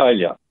it's a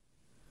failure.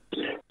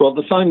 Well,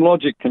 the same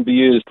logic can be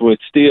used with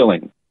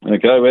stealing.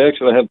 Okay, we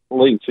actually have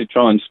police who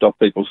try and stop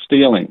people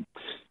stealing.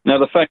 Now,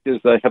 the fact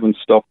is they haven't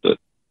stopped it.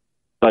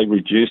 They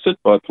reduce it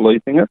by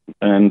policing it,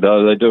 and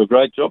they do a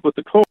great job with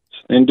the courts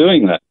in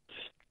doing that.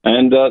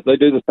 And they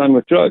do the same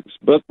with drugs.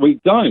 But we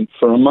don't,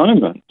 for a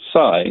moment,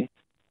 say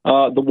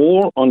The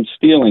war on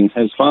stealing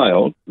has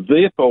failed,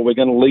 therefore we're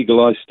going to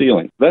legalise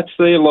stealing. That's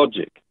their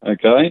logic,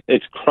 okay?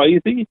 It's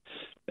crazy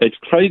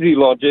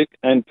logic,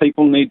 and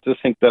people need to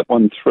think that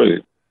one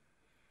through.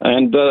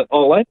 And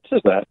I'll add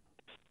to that,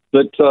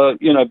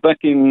 back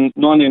in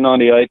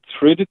 1998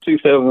 through to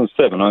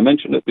 2007, I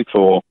mentioned it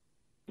before,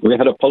 we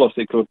had a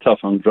policy called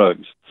Tough on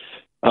Drugs.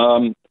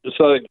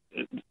 So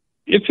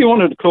if you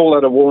wanted to call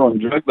that a war on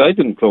drugs, they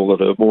didn't call it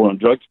a war on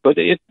drugs, but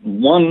it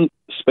won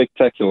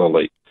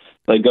spectacularly.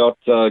 They got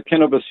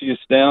cannabis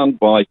use down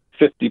by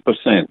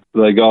 50%.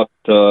 They got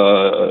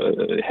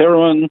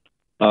heroin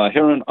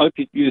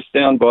opiate use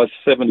down by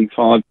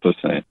 75%.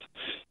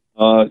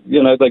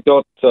 They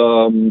got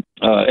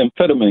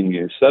amphetamine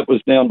use. That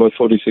was down by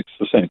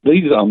 46%.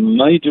 These are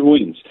major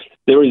wins.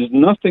 There is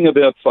nothing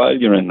about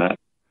failure in that.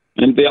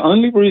 And the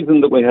only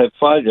reason that we have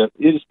failure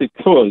is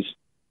because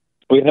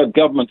we have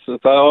governments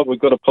that say, we've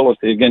got a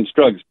policy against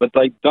drugs, but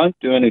they don't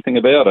do anything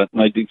about it,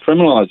 and they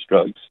decriminalise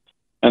drugs,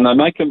 and they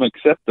make them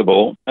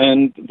acceptable,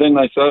 and then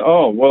they say,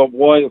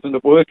 why isn't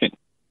it working?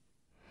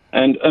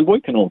 And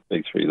we can all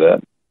see through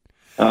that.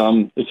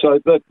 So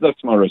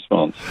that's my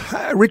response.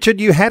 Richard,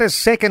 you had a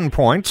second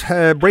point.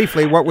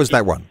 Briefly, what was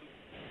that one?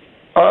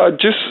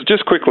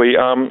 Just quickly,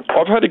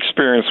 I've had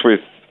experience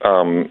with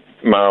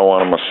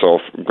marijuana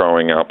myself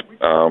growing up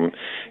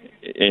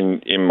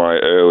in my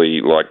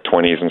early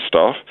 20s and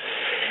stuff,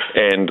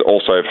 and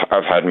also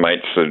I've had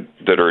mates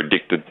that are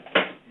addicted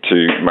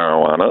to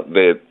marijuana.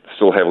 They're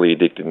still heavily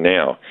addicted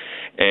now.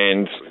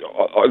 And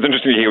I was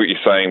interested to hear what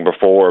you're saying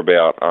before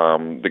about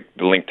the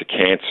link to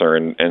cancer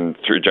and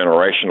through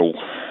generational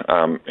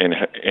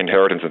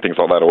inheritance and things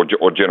like that,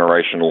 or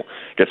generational,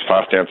 gets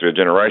passed down through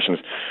generations.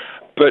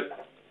 But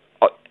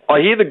I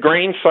hear the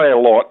Greens say a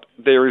lot,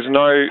 there is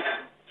no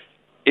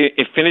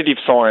definitive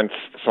science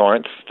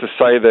to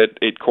say that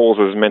it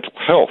causes mental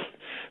health.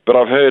 But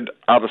I've heard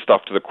other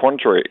stuff to the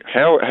contrary.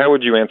 How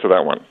would you answer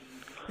that one?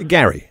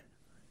 Gary?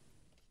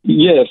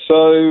 Yeah,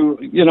 so,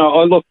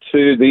 I looked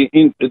to the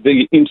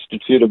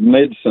Institute of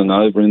Medicine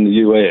over in the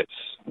US.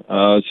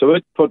 So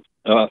it put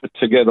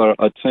together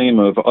a team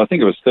of, I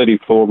think it was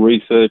 34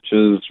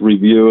 researchers,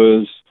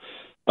 reviewers,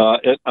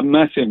 a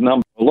massive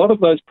number, a lot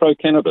of those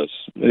pro-cannabis,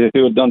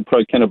 who had done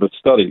pro-cannabis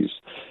studies.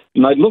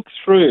 And they looked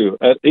through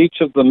at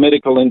each of the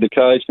medical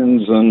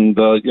indications and,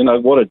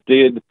 what it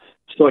did.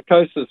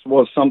 Psychosis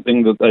was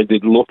something that they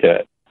did look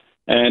at.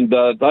 And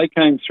they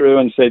came through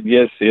and said,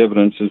 yes, the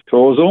evidence is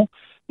causal.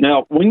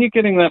 Now, when you're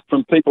getting that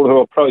from people who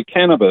are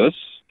pro-cannabis,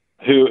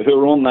 who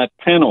are on that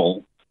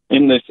panel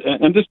in this,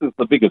 and this is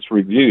the biggest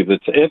review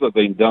that's ever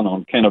been done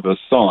on cannabis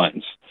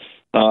science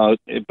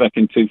back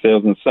in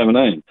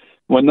 2017,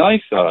 when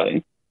they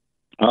say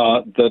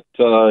they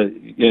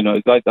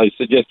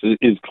suggest it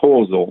is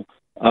causal,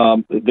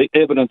 the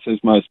evidence is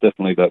most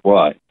definitely that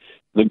way.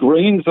 The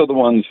Greens are the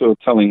ones who are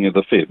telling you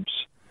the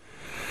fibs.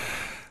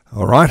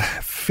 All right,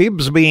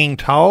 fibs being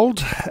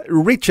told.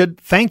 Richard,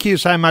 thank you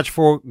so much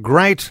for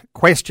great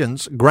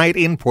questions, great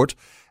input.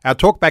 Our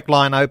talkback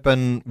line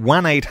open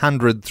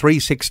 1-800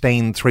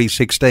 316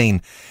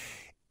 316.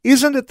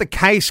 Isn't it the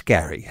case,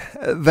 Gary,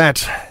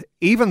 that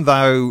even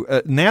though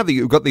now that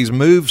you've got these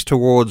moves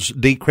towards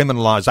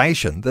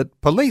decriminalisation,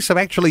 that police have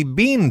actually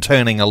been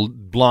turning a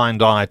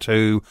blind eye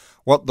to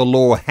what the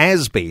law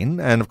has been?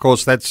 And of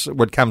course, that's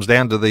what comes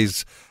down to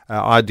these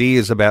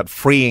ideas about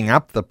freeing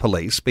up the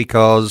police,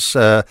 because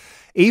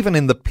even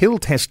in the pill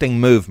testing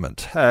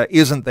movement,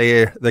 isn't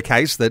there the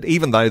case that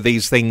even though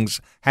these things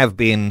have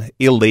been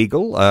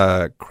illegal,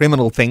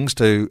 criminal things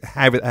to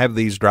have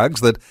these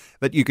drugs,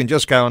 that you can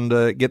just go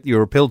and get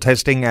your pill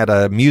testing at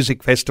a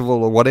music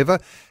festival or whatever?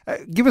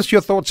 Give us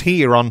your thoughts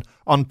here on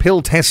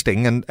pill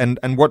testing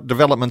and what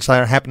developments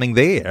are happening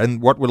there,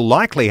 and what will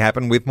likely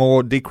happen with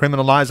more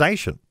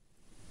decriminalisation.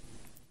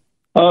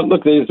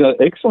 Look, there's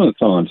excellent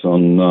science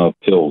on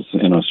pills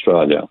in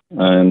Australia,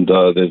 and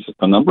there's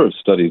a number of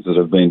studies that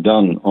have been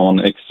done on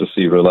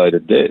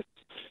ecstasy-related deaths.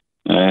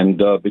 And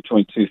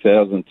between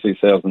 2000 and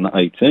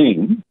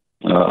 2018,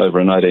 over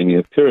an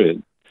 18-year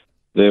period,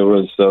 there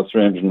was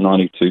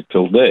 392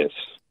 pill deaths.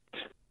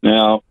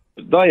 Now,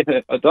 they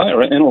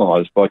are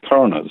analysed by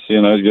coroners.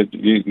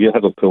 You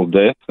have a pill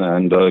death,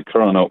 and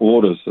coroner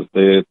orders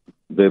that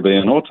there be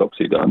an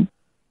autopsy done.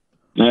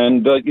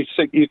 And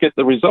you get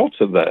the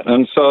results of that.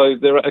 And so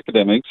there are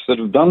academics that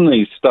have done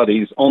these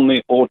studies on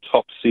the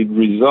autopsy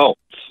results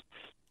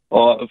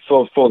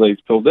for these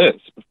pill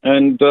deaths.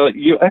 And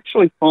you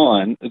actually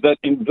find that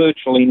in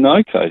virtually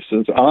no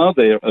cases are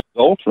there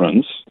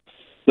adulterants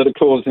that are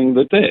causing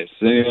the deaths.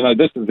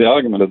 This is the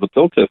argument of the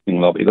pill testing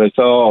lobby. They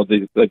say,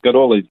 they've got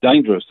all these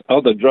dangerous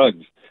other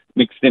drugs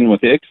mixed in with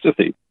the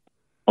ecstasy.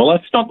 Well,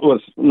 that's not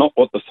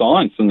what the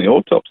science and the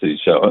autopsies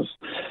show us.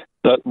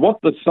 But what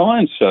the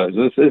science shows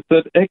us is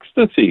that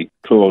ecstasy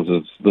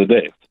causes the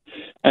death.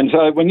 And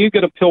so when you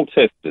get a pill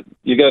tested,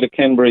 you go to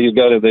Canberra, you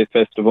go to their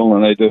festival,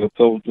 and they do a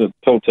pill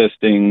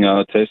testing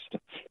test.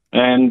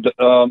 And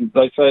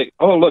they say,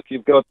 look,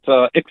 you've got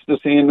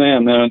ecstasy in there,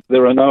 and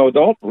there are no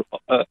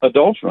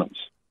adulterants.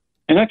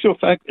 In actual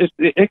fact, it's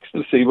the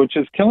ecstasy which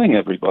is killing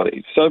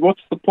everybody. So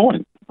what's the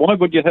point? Why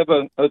would you have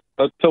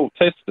a pill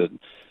tested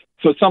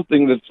for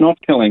something that's not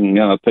killing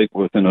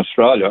people within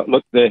Australia?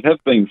 Look, there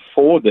have been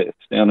 4 deaths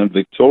down in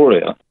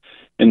Victoria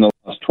in the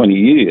last 20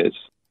 years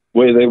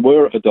where there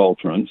were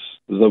adulterants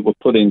that were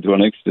put into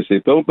an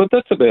ecstasy pill, but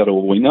that's about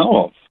all we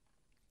know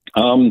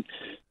of.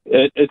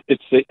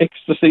 It's the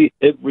ecstasy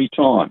every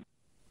time.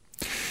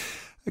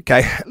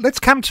 Okay, let's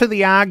come to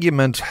the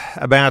argument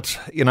about,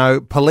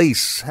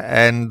 police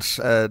and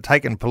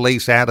taking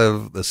police out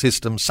of the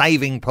system,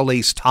 saving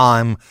police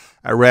time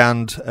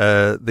around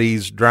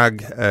these drug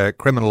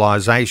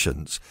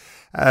criminalisations.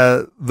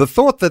 The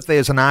thought that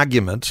there's an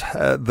argument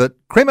that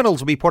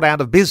criminals will be put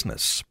out of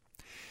business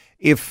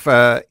if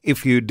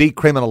you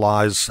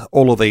decriminalise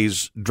all of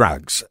these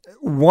drugs.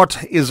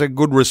 What is a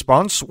good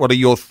response? What are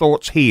your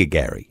thoughts here,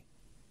 Gary?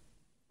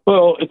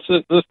 Well, it's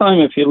the same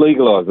if you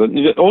legalise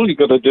it. All you've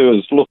got to do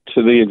is look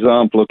to the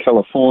example of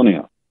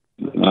California.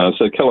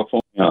 So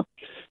California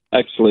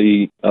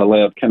actually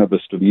allowed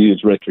cannabis to be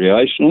used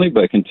recreationally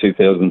back in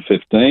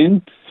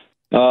 2015.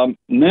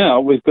 Now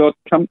we've got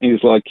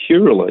companies like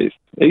Curaleaf,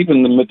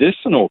 even the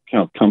medicinal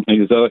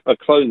companies are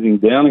closing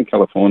down in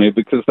California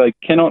because they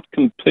cannot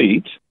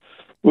compete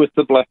with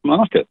the black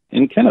market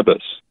in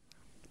cannabis.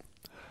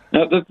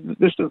 Now,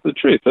 this is the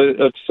truth.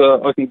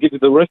 I can give you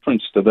the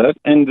reference to that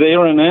and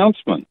their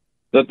announcement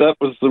that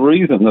was the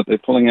reason that they're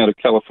pulling out of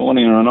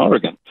California and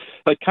Oregon.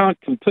 They can't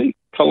compete.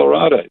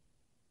 Colorado.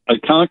 They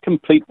can't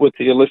compete with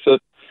the illicit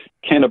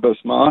cannabis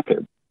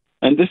market.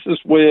 And this is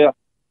where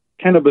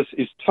cannabis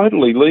is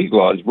totally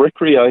legalised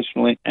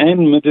recreationally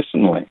and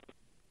medicinally.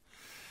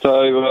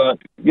 So,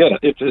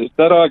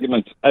 that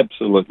argument's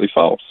absolutely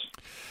false.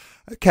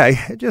 Okay,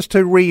 just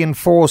to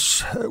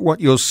reinforce what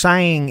you're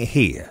saying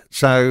here.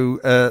 So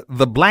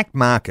the black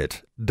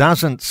market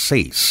doesn't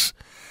cease.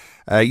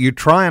 You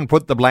try and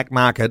put the black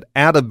market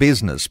out of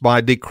business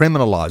by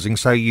decriminalising,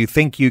 so you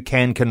think you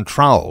can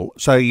control.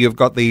 So you've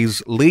got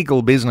these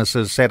legal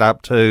businesses set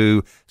up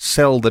to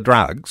sell the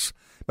drugs,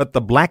 but the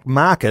black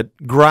market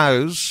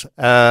grows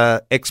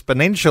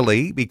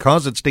exponentially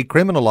because it's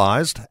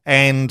decriminalised,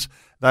 and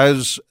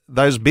those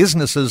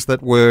businesses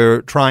that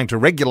were trying to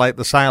regulate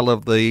the sale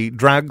of the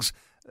drugs,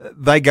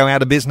 they go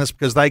out of business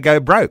because they go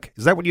broke.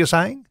 Is that what you're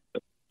saying?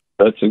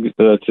 That's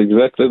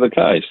exactly the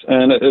case.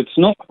 And it's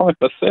not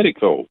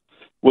hypothetical.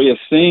 We are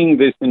seeing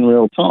this in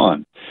real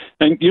time.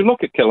 And you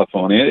look at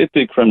California, it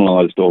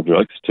decriminalised all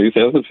drugs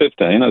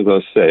 2015, as I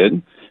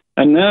said,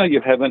 and now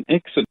you have an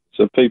exodus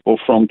of people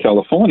from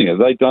California.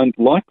 They don't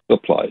like the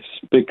place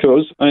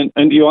because,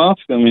 and you ask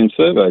them in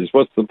surveys,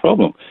 what's the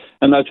problem?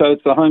 And they say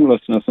it's the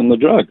homelessness and the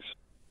drugs.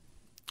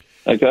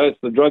 Okay, it's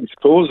the drugs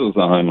causes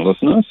the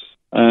homelessness,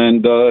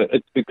 and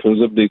it's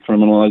because of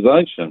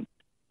decriminalisation.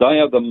 They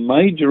are the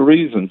major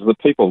reasons the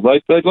people,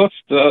 they lost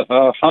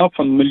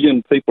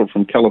 500,000 people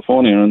from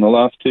California in the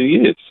last 2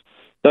 years.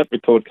 That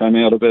report came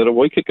out about a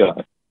week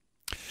ago.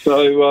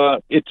 So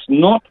it's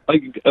not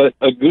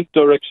a good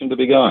direction to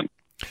be going.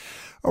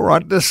 All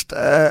right, just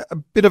a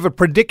bit of a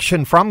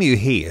prediction from you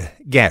here,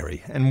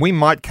 Gary, and we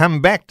might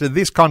come back to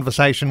this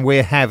conversation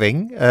we're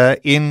having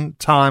in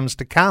times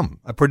to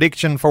come. A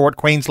prediction for what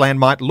Queensland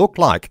might look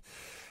like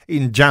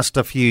in just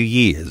a few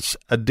years,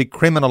 a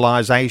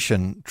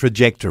decriminalisation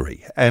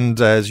trajectory. And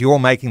as you're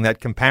making that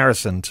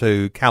comparison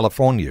to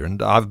California,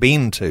 and I've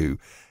been to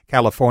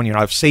California,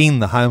 I've seen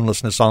the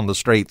homelessness on the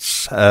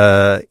streets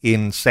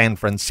in San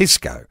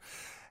Francisco.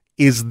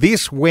 Is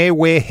this where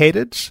we're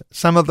headed?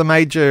 Some of the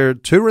major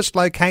tourist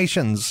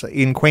locations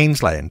in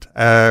Queensland,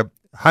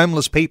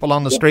 homeless people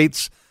on the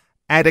streets,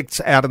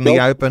 addicts out in the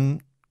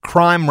open,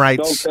 crime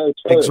rates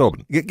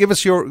exorbitant. Give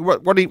us your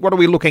what are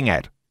we looking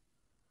at?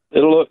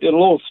 It'll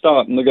all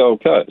start in the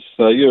Gold Coast.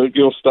 So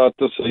you'll start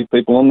to see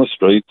people on the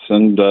streets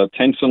and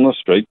tents on the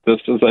street,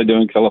 just as they do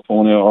in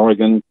California,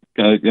 Oregon,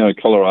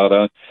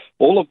 Colorado,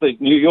 all of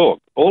New York,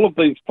 all of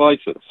these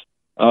places.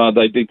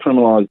 They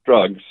decriminalise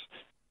drugs.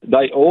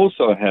 They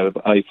also have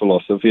a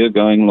philosophy of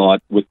going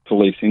light with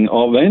policing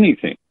of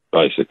anything,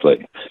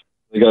 basically.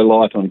 They go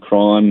light on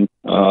crime,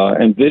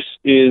 and this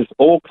is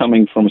all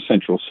coming from a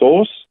central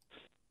source.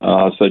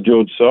 So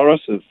George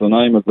Soros is the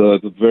name of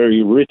the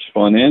very rich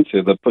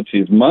financier that puts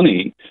his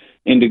money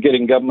into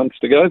getting governments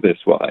to go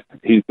this way.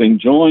 He's been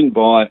joined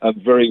by a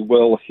very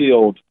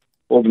well-heeled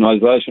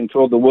organisation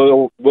called the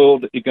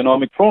World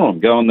Economic Forum.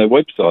 Go on their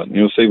website and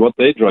you'll see what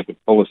their drug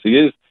policy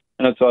is,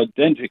 and it's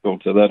identical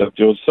to that of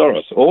George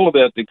Soros, all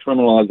about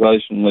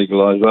decriminalisation,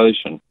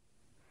 legalisation.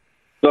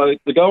 So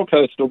the Gold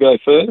Coast will go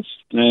first,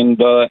 and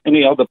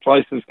any other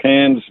places,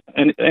 Cairns,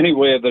 and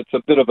anywhere that's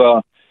a bit of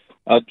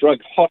a drug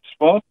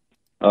hotspot,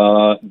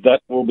 that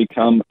will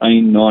become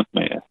a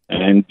nightmare.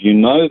 And you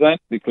know that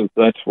because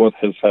that's what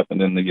has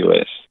happened in the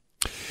US.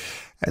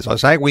 As I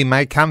say, we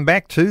may come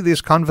back to this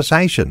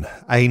conversation.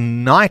 A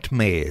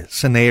nightmare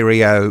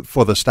scenario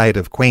for the state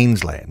of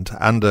Queensland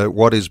under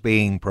what is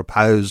being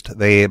proposed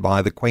there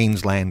by the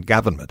Queensland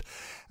government.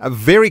 A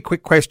very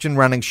quick question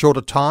running short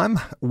of time.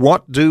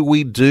 What do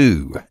we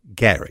do,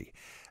 Gary?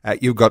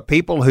 You've got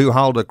people who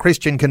hold a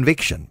Christian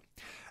conviction.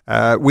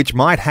 which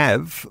might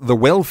have the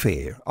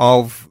welfare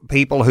of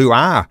people who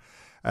are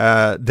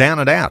down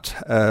and out,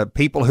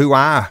 people who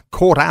are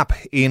caught up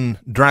in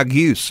drug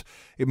use.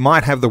 It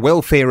might have the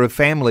welfare of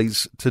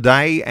families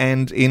today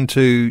and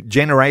into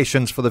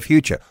generations for the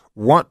future.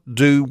 What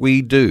do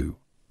we do?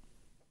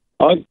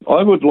 I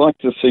would like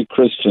to see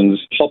Christians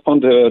hop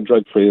onto our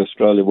Drug Free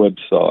Australia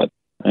website,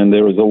 and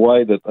there is a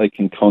way that they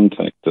can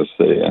contact us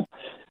there.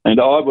 And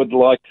I would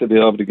like to be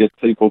able to get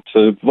people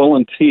to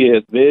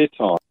volunteer their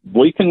time.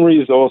 We can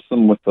resource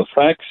them with the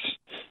facts.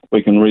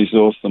 We can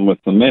resource them with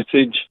the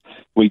message.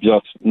 We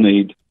just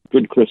need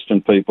good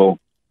Christian people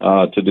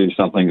to do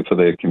something for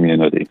their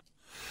community.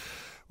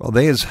 Well,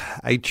 there's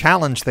a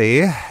challenge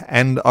there,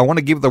 and I want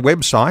to give the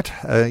website.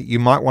 You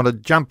might want to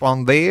jump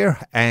on there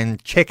and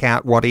check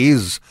out what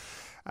is,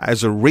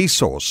 as a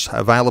resource,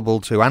 available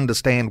to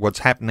understand what's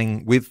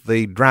happening with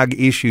the drug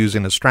issues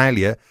in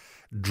Australia.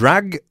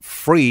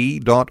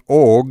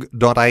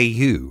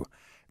 Drugfree.org.au.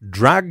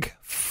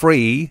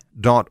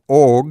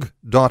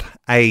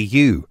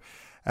 Drugfree.org.au.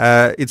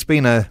 It's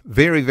been a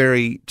very,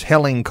 very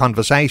telling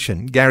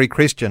conversation. Gary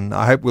Christian,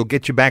 I hope we'll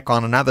get you back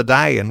on another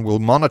day and we'll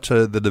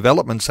monitor the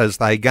developments as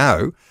they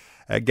go.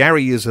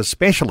 Gary is a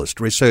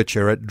specialist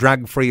researcher at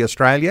Drug Free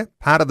Australia,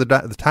 part of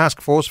the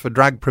Task Force for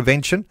Drug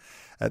Prevention.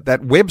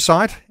 That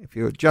website, if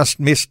you just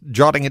missed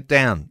jotting it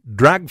down,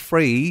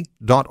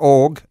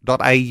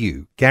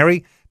 drugfree.org.au.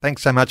 Gary,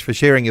 thanks so much for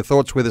sharing your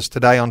thoughts with us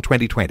today on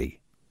 2020.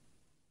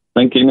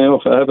 Thank you, Neil,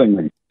 for having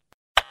me.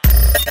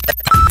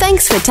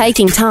 Thanks for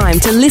taking time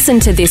to listen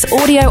to this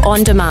audio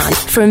on demand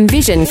from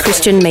Vision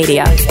Christian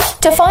Media.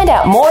 To find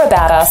out more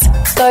about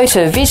us, go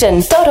to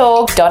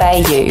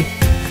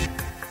vision.org.au.